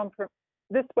this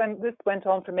went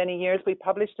on for many years. We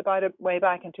published about it way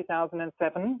back in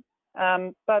 2007,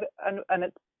 but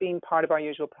it's been part of our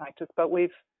usual practice, but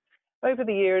over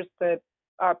the years that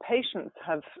our patients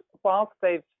have, whilst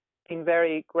they've been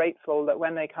very grateful that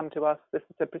when they come to us, this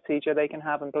is a procedure they can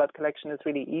have and blood collection is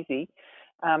really easy.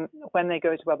 When they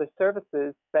go to other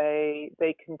services,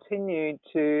 they continue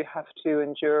to have to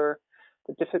endure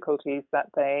the difficulties that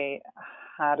they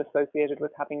had associated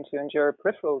with having to endure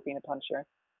peripheral venipuncture.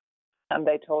 And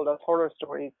they told us horror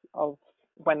stories of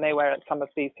when they were at some of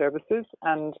these services,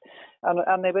 and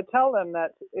they would tell them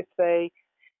that if they'd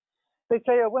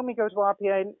say, oh, when we go to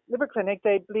RPA liver clinic,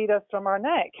 they'd bleed us from our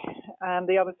neck, and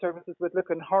the other services would look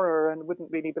in horror and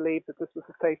wouldn't really believe that this was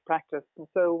a safe practice. And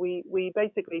so we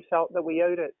basically felt that we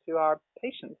owed it to our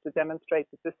patients to demonstrate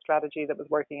that this strategy that was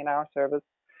working in our service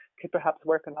could perhaps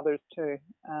work in others too.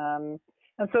 And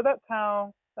so that's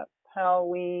how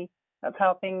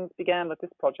things began with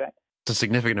this project. It's a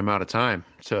significant amount of time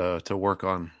to work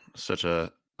on such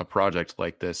a project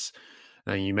like this.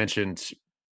 Now, you mentioned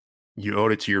you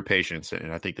owed it to your patients,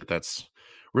 and I think that's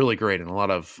really great. And a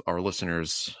lot of our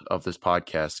listeners of this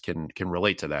podcast can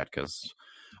relate to that, because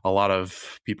a lot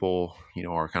of people,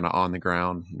 are kind of on the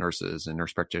ground nurses and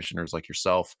nurse practitioners like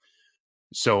yourself.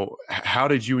 So how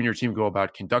did you and your team go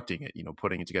about conducting it,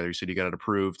 putting it together? You said you got it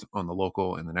approved on the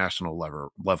local and the national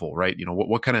level, right?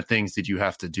 What kind of things did you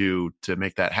have to do to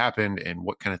make that happen? And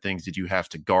what kind of things did you have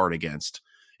to guard against,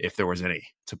 if there was any,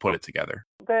 to put it together?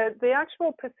 The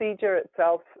actual procedure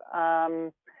itself,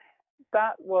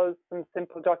 that was some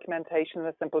simple documentation,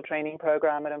 a simple training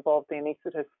program. It involved the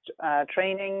anaesthetist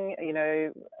training,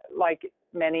 like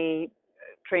many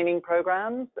training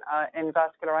programs in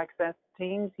vascular access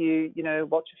teams. You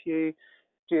watch a few,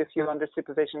 do a few under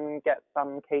supervision, get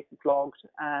some cases logged,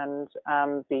 and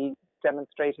be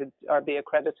demonstrated or be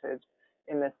accredited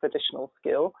in this additional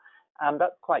skill.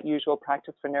 That's quite usual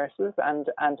practice for nurses, and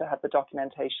to have the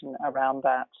documentation around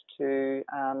that to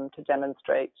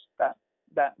demonstrate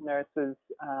that nurse's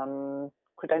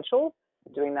credential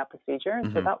doing that procedure.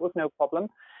 Mm-hmm. So that was no problem.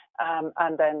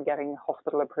 And then getting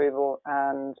hospital approval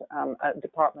and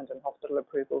department and hospital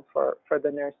approval for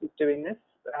the nurses doing this.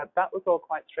 That was all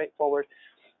quite straightforward.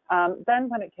 Then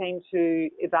when it came to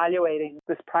evaluating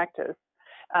this practice,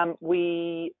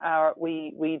 we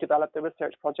developed a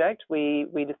research project. We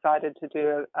decided to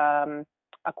do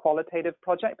a qualitative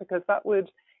project, because that would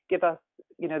give us,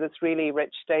 this really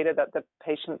rich data that the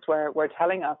patients were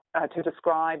telling us to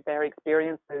describe their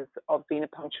experiences of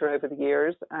venipuncture over the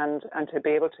years, and to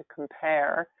be able to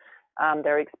compare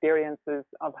their experiences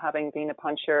of having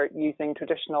venipuncture using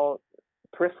traditional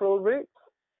peripheral routes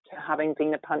to having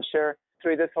venipuncture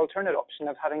through this alternate option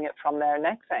of having it from their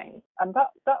neck vein. And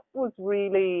that was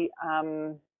really,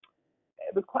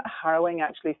 it was quite harrowing,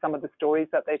 actually, some of the stories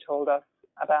that they told us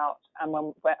about, and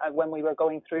when we were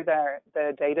going through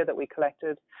the data that we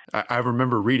collected. I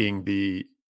remember reading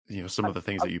some of the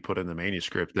things that you put in the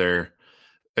manuscript there.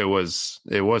 It was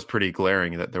pretty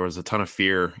glaring that there was a ton of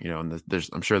fear, and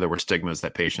I'm sure there were stigmas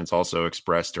that patients also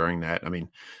expressed during that. I mean,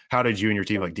 how did you and your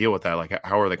team deal with that?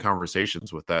 How are the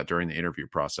conversations with that during the interview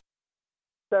process?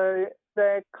 So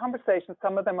the conversations,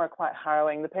 some of them were quite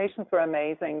harrowing. The patients were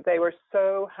amazing. They were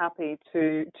so happy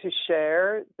to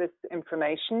share this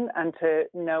information, and to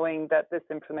knowing that this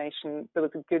information, there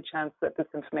was a good chance that this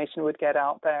information would get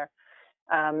out there.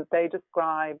 They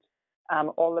described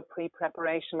all the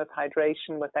pre-preparation with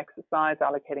hydration, with exercise,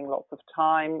 allocating lots of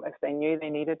time. If they knew they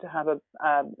needed to have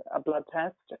a blood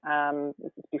test,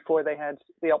 this is before they had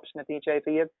the option of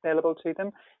EJV available to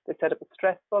them. They said it was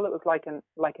stressful. It was like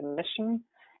a mission.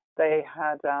 They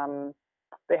had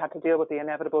to deal with the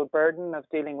inevitable burden of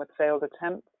dealing with failed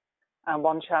attempts. And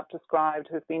one chap described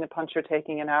his venipuncture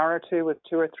taking an hour or two with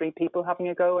 2 or 3 people having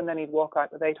a go, and then he'd walk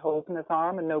out with 8 holes in his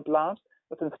arm and no blood,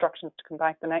 with instructions to come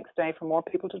back the next day for more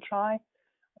people to try.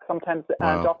 Sometimes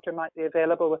a doctor might be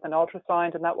available with an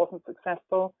ultrasound, and that wasn't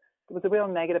successful. There was a real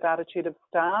negative attitude of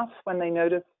staff when they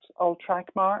noticed all track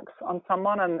marks on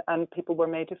someone, and people were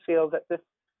made to feel that this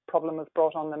problem was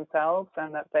brought on themselves,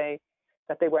 and that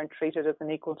they weren't treated as an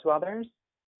equal to others.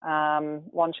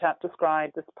 One chap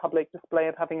described this public display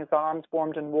of having his arms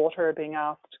warmed in water, being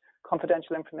asked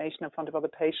confidential information in front of other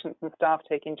patients, and staff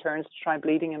taking turns to try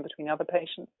bleeding in between other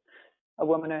patients. A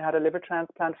woman who had a liver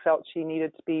transplant felt she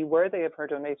needed to be worthy of her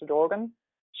donated organ.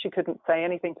 She couldn't say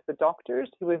anything to the doctors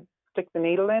who would stick the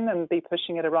needle in and be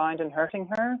pushing it around and hurting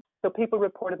her. So people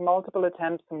reported multiple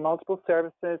attempts in multiple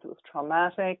services. It was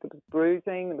traumatic, there was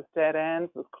bruising, there was dead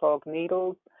ends, there was clogged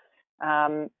needles.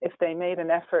 If they made an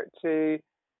effort to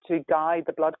guide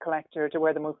the blood collector to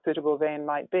where the most suitable vein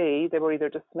might be, they were either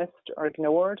dismissed or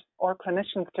ignored, or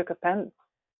clinicians took offense.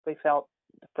 They felt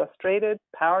frustrated,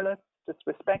 powerless,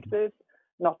 disrespected,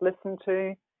 not listened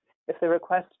to. If they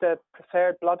request a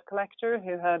preferred blood collector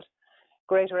who had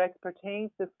greater expertise,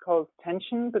 this caused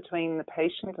tension between the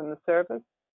patient and the service.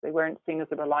 They weren't seen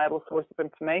as a reliable source of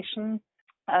information.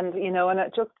 And, and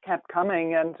it just kept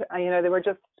coming. And,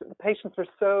 the patients were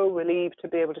so relieved to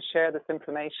be able to share this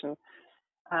information.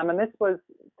 And this was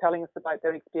telling us about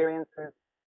their experiences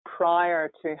prior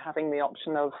to having the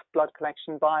option of blood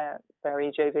collection via their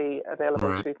EJV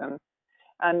available to them.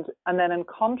 And then in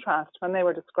contrast, when they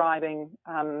were describing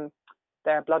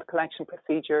their blood collection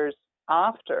procedures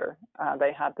after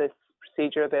they had this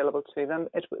procedure available to them,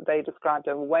 they described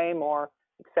a way more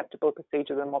acceptable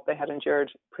procedure than what they had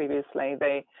endured previously.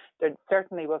 There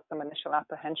certainly was some initial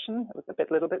apprehension. It was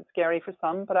a little bit scary for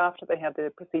some, but after they had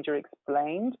the procedure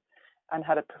explained and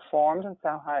had it performed and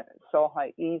saw how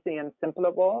easy and simple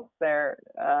it was, their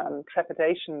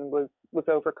trepidation was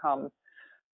overcome.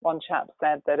 One chap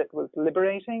said that it was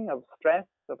liberating of stress,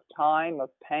 of time, of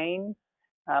pain.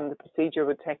 The procedure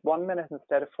would take 1 minute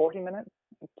instead of 40 minutes.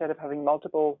 Instead of having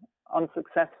multiple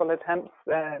unsuccessful attempts,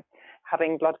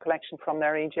 having blood collection from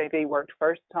their EJV worked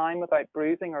first time without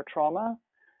bruising or trauma.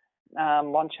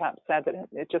 One chap said that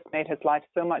it just made his life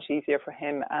so much easier for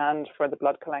him and for the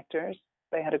blood collectors.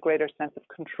 They had a greater sense of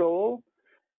control.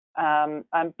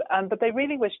 But they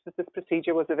really wished that this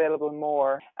procedure was available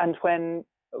more. And when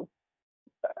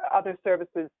other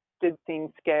services did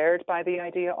seem scared by the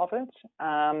idea of it,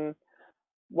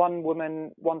 one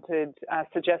woman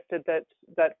suggested that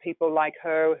people like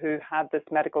her who had this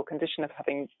medical condition of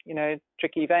having,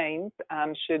 tricky veins,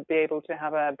 should be able to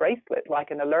have a bracelet, like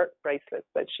an alert bracelet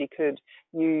that she could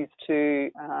use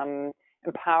to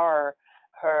empower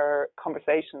her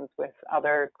conversations with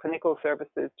other clinical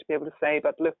services to be able to say,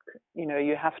 but look,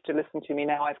 you have to listen to me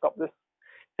now. I've got this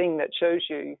thing that shows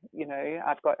you,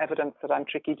 I've got evidence that I'm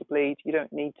tricky to bleed. You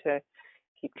don't need to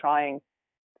keep trying.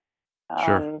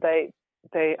 Sure. And a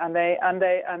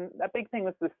big thing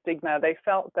was the stigma. They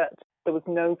felt that there was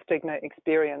no stigma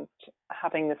experienced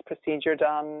having this procedure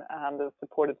done, and the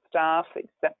supportive staff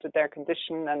accepted their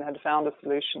condition and had found a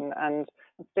solution. And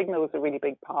stigma was a really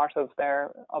big part of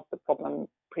the problem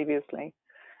previously.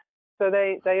 So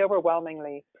they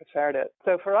overwhelmingly preferred it.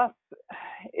 So for us,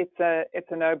 it's a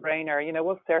no-brainer.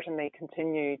 We'll certainly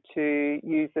continue to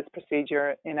use this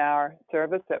procedure in our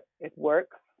service. It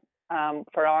works.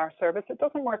 For our service. It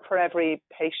doesn't work for every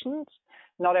patient.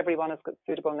 Not everyone has got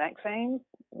suitable neck veins.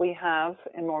 We have,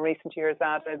 in more recent years,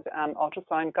 added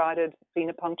ultrasound-guided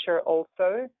venipuncture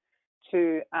also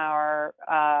to our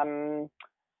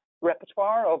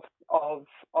repertoire of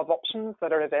options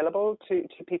that are available to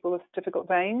people with difficult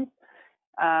veins.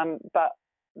 But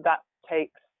that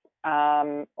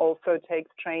also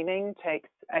takes training, takes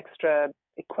extra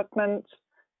equipment,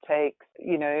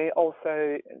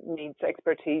 also needs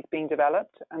expertise being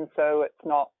developed, and so it's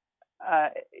not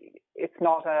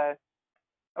a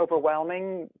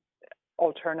overwhelming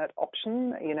alternate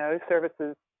option.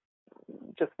 Services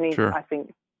just need. Sure.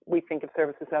 We think if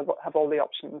services have all the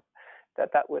options,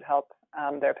 that would help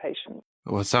their patients.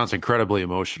 Well, it sounds incredibly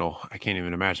emotional. I can't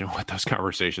even imagine what those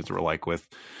conversations were like with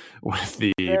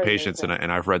the Very patients. And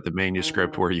I've read the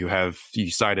manuscript where you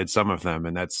cited some of them,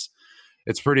 and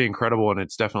it's pretty incredible, and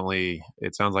it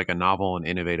sounds like a novel and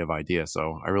innovative idea.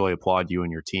 So I really applaud you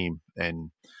and your team. And,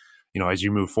 as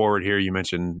you move forward here, you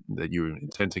mentioned that you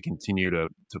intend to continue to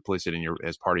place it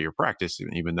as part of your practice,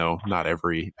 even though not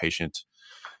every patient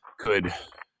could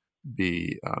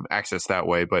be accessed that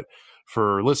way. But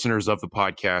for listeners of the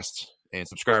podcast and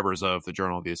subscribers of the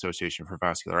Journal of the Association for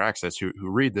Vascular Access who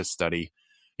read this study,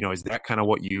 is that kind of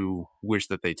what you wish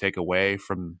that they take away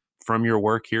from your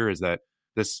work here? Is that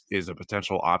this is a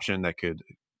potential option that could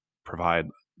provide,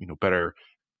 better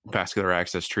vascular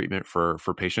access treatment for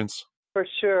patients? For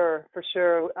sure.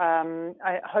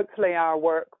 Hopefully our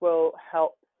work will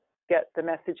help get the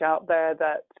message out there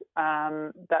that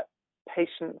that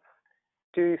patients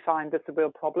do find this a real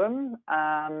problem.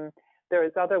 There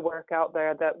is other work out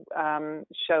there that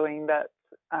showing that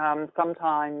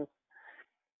sometimes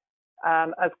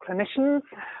as clinicians,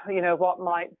 what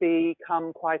might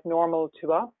become quite normal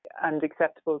to us and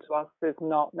acceptable to us is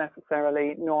not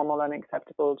necessarily normal and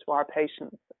acceptable to our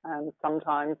patients. And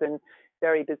sometimes in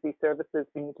very busy services,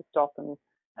 we need to stop and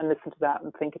listen to that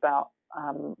and think about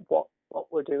what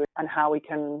we're doing and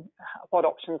what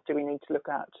options do we need to look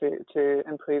at to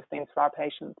improve things for our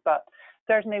patients. But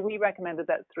certainly we recommended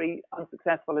that 3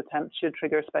 unsuccessful attempts should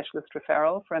trigger a specialist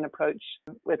referral for an approach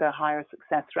with a higher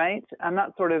success rate. And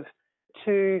that's sort of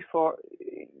 2 for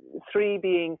 3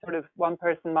 being sort of one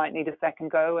person might need a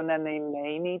second go, and then they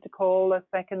may need to call a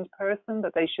second person,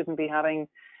 but they shouldn't be having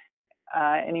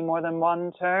any more than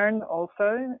one turn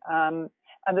also. And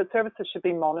that services should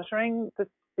be monitoring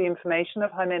the information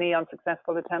of how many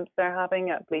unsuccessful attempts they're having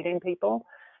at bleeding people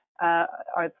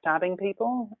or at stabbing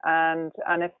people. And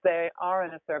if they are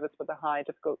in a service with a high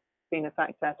difficult venous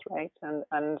access rate and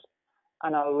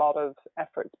a lot of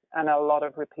effort and a lot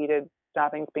of repeated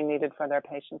stabbings being needed for their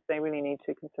patients, they really need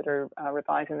to consider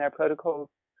revising their protocols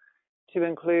to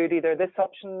include either this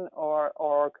option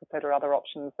or consider other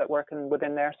options that work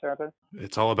within their service.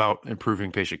 It's all about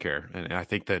improving patient care. And I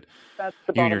think that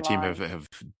you and your team have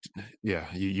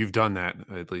you've done that,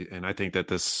 and I think that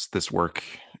this work,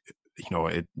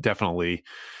 it definitely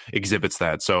exhibits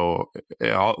that. So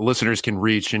listeners can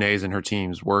read Sinead's and her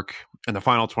team's work in the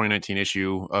final 2019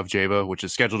 issue of JAVA, which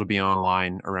is scheduled to be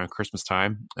online around Christmas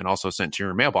time and also sent to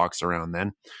your mailbox around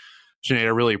then. Sinead, I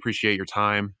really appreciate your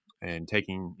time and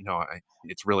taking,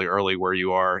 it's really early where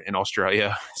you are in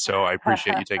Australia. So I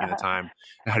appreciate you taking the time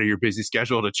out of your busy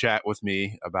schedule to chat with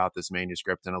me about this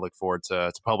manuscript. And I look forward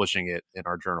to publishing it in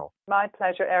our journal. My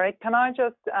pleasure, Eric. Can I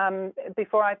just,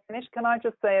 before I finish,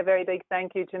 say a very big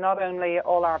thank you to not only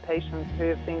all our patients who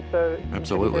have been so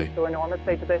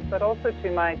enormously to this, but also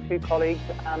to my two colleagues,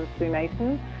 Sue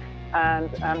Mason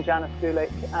and Janice Gulick.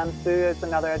 Sue is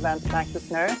another advanced practice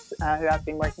nurse who I've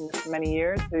been working with for many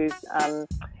years, who's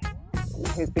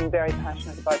been very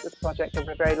passionate about this project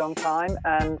over a very long time,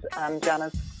 and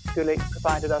Janice Gulick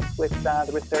provided us with the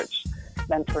research,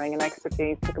 mentoring and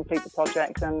expertise to complete the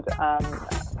project, and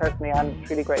personally I'm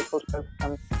truly grateful to both of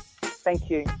them.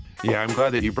 Thank you. Yeah, I'm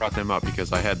glad that you brought them up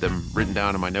because I had them written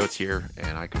down in my notes here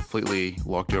and I completely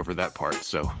walked over that part.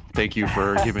 So thank you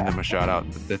for giving them a shout out.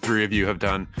 The three of you have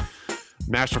done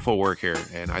masterful work here,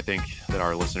 and I think that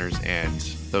our listeners and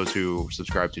those who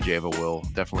subscribe to JAVA will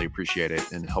definitely appreciate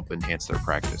it and help enhance their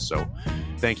practice. So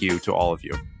thank you to all of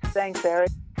you. Thanks,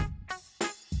 Eric.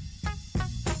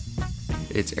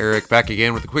 It's Eric back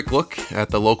again with a quick look at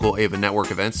the local AVA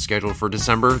Network events scheduled for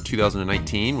December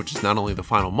 2019, which is not only the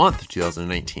final month of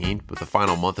 2019, but the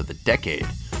final month of the decade.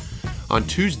 On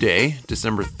Tuesday,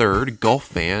 December 3rd, Gulf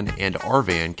Van and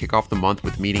RVan kick off the month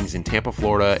with meetings in Tampa,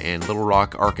 Florida and Little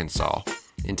Rock, Arkansas.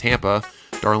 In Tampa,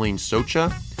 Darlene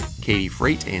Socha, Katie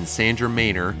Freight, and Sandra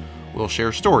Maynor will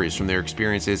share stories from their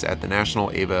experiences at the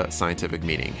National AVA Scientific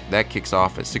Meeting. That kicks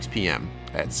off at 6 p.m.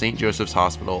 at St. Joseph's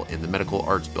Hospital in the Medical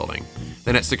Arts Building.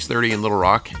 Then at 6:30 in Little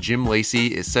Rock, Jim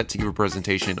Lacey is set to give a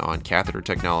presentation on catheter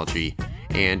technology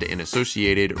and an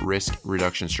associated risk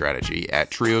reduction strategy at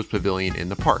Trios Pavilion in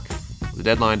the park. The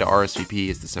deadline to RSVP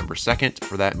is December 2nd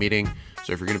for that meeting,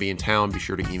 so if you're going to be in town, be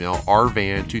sure to email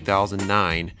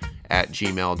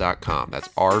rvan2009@gmail.com. That's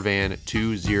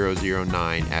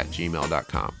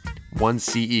rvan2009@gmail.com. 1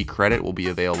 CE credit will be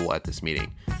available at this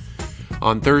meeting.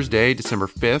 On Thursday, December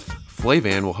 5th,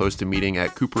 Flavan will host a meeting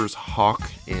at Cooper's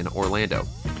Hawk in Orlando.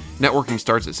 Networking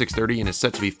starts at 6:30 and is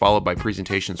set to be followed by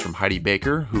presentations from Heidi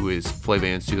Baker, who is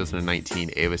Flavan's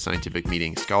 2019 AVA Scientific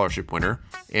Meeting Scholarship winner,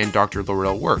 and Dr.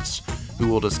 Laurel Wirtz, who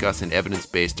will discuss an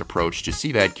evidence-based approach to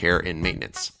CVAD care and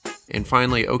maintenance. And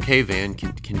finally, OK Van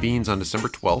convenes on December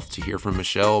 12th to hear from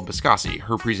Michelle Biscassi.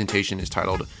 Her presentation is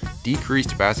titled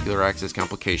Decreased Vascular Access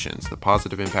Complications, the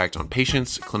Positive Impact on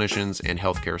Patients, Clinicians, and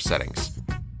Healthcare Settings.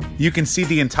 You can see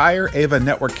the entire AVA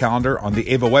Network calendar on the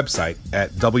AVA website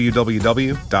at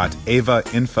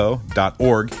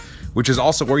www.avainfo.org, which is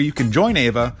also where you can join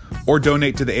AVA or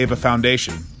donate to the AVA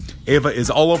Foundation. AVA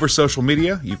is all over social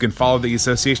media. You can follow the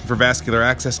Association for Vascular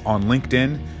Access on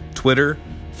LinkedIn, Twitter,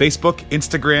 Facebook,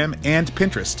 Instagram, and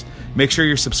Pinterest. Make sure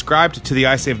you're subscribed to the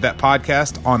I Save That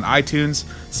podcast on iTunes,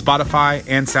 Spotify,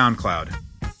 and SoundCloud.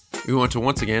 We want to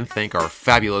once again thank our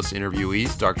fabulous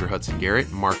interviewees, Dr. Hudson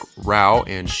Garrett, Mark Rao,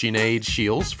 and Sinead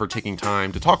Shields for taking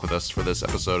time to talk with us for this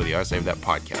episode of the I Save That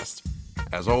podcast.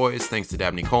 As always, thanks to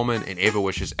Dabney Coleman, and AVA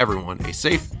wishes everyone a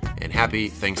safe and happy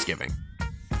Thanksgiving.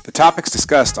 The topics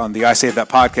discussed on the I Save That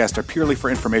podcast are purely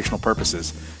for informational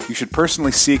purposes. You should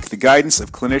personally seek the guidance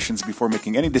of clinicians before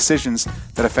making any decisions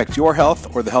that affect your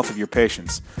health or the health of your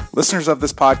patients. Listeners of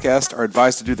this podcast are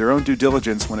advised to do their own due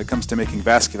diligence when it comes to making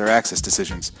vascular access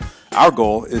decisions. Our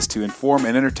goal is to inform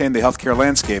and entertain the healthcare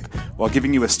landscape while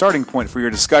giving you a starting point for your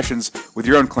discussions with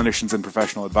your own clinicians and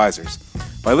professional advisors.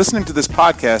 By listening to this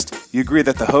podcast, you agree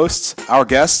that the hosts, our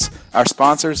guests, our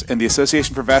sponsors, and the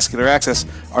Association for Vascular Access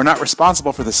are not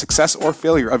responsible for the success or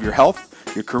failure of your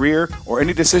health, your career, or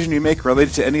any decision you make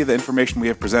related to any of the information we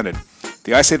have presented.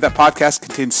 The I Save That podcast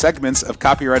contains segments of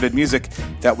copyrighted music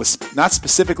that was not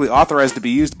specifically authorized to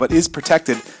be used but is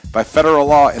protected by federal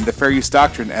law and the Fair Use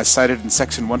Doctrine as cited in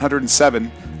Section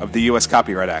 107 of the U.S.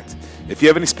 Copyright Act. If you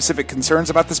have any specific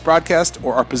concerns about this broadcast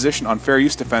or our position on fair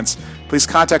use defense, please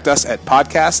contact us at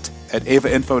podcast at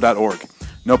avainfo.org.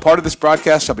 No part of this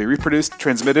broadcast shall be reproduced,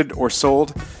 transmitted, or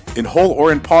sold in whole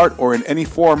or in part or in any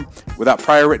form without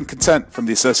prior written consent from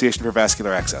the Association for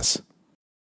Vascular Access.